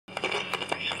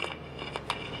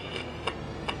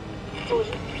Hey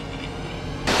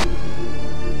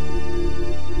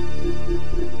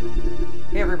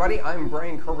everybody, I'm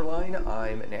Brian Koberlein.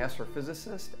 I'm an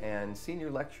astrophysicist and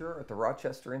senior lecturer at the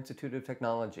Rochester Institute of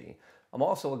Technology. I'm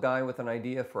also a guy with an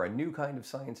idea for a new kind of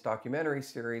science documentary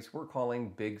series we're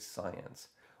calling Big Science.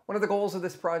 One of the goals of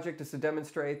this project is to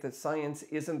demonstrate that science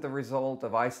isn't the result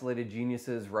of isolated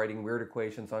geniuses writing weird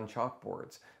equations on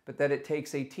chalkboards, but that it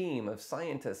takes a team of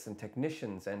scientists and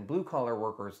technicians and blue-collar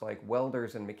workers like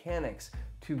welders and mechanics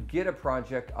to get a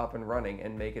project up and running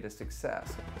and make it a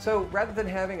success. So rather than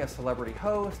having a celebrity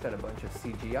host and a bunch of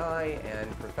CGI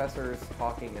and professors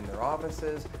talking in their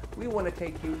offices, we want to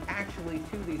take you actually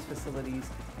to these facilities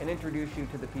and introduce you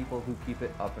to the people who keep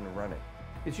it up and running.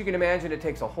 As you can imagine, it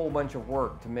takes a whole bunch of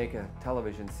work to make a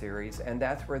television series, and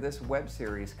that's where this web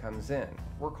series comes in.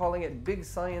 We're calling it Big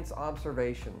Science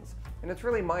Observations, and it's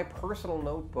really my personal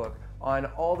notebook on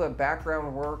all the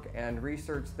background work and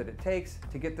research that it takes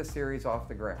to get the series off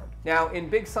the ground. Now, in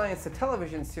Big Science, the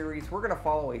television series, we're going to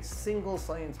follow a single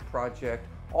science project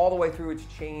all the way through its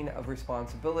chain of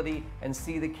responsibility and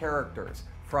see the characters,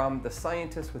 from the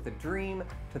scientists with a dream,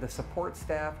 to the support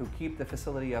staff who keep the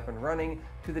facility up and running,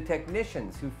 to the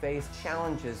technicians who face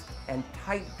challenges and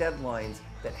tight deadlines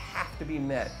that have to be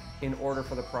met in order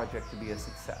for the project to be a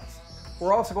success.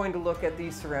 We're also going to look at the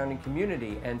surrounding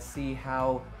community and see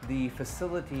how the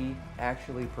facility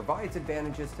actually provides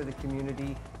advantages to the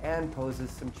community and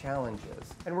poses some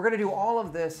challenges. And we're going to do all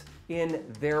of this in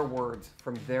their words,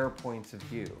 from their points of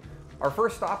view. Our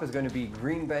first stop is going to be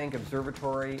Green Bank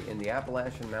Observatory in the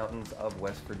Appalachian Mountains of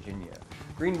West Virginia.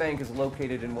 Green Bank is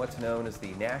located in what's known as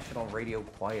the National Radio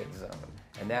Quiet Zone.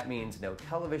 And that means no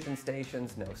television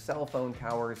stations, no cell phone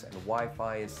towers, and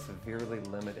Wi-Fi is severely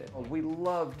limited. We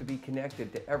love to be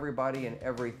connected to everybody and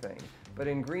everything, but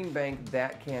in Green Bank,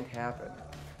 that can't happen.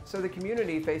 So the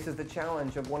community faces the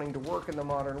challenge of wanting to work in the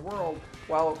modern world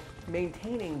while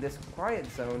maintaining this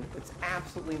quiet zone that's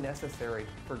absolutely necessary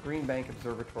for Green Bank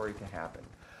Observatory to happen.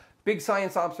 Big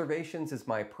Science Observations is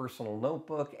my personal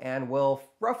notebook and will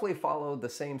roughly follow the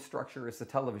same structure as the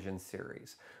television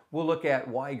series. We'll look at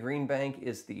why Green Bank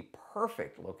is the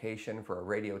perfect location for a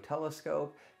radio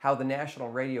telescope, how the National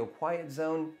Radio Quiet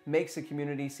Zone makes the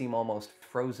community seem almost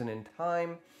frozen in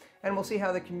time, and we'll see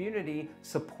how the community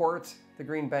supports the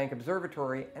Green Bank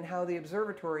Observatory and how the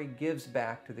observatory gives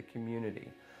back to the community.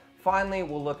 Finally,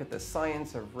 we'll look at the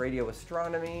science of radio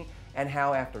astronomy and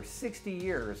how after 60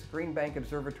 years, Green Bank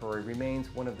Observatory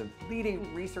remains one of the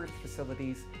leading research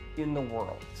facilities in the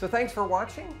world. So thanks for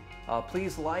watching.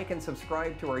 Please like and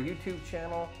subscribe to our YouTube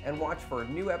channel and watch for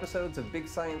new episodes of Big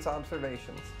Science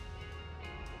Observations.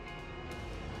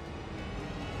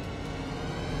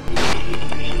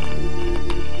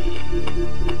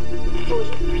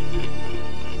 Prelude.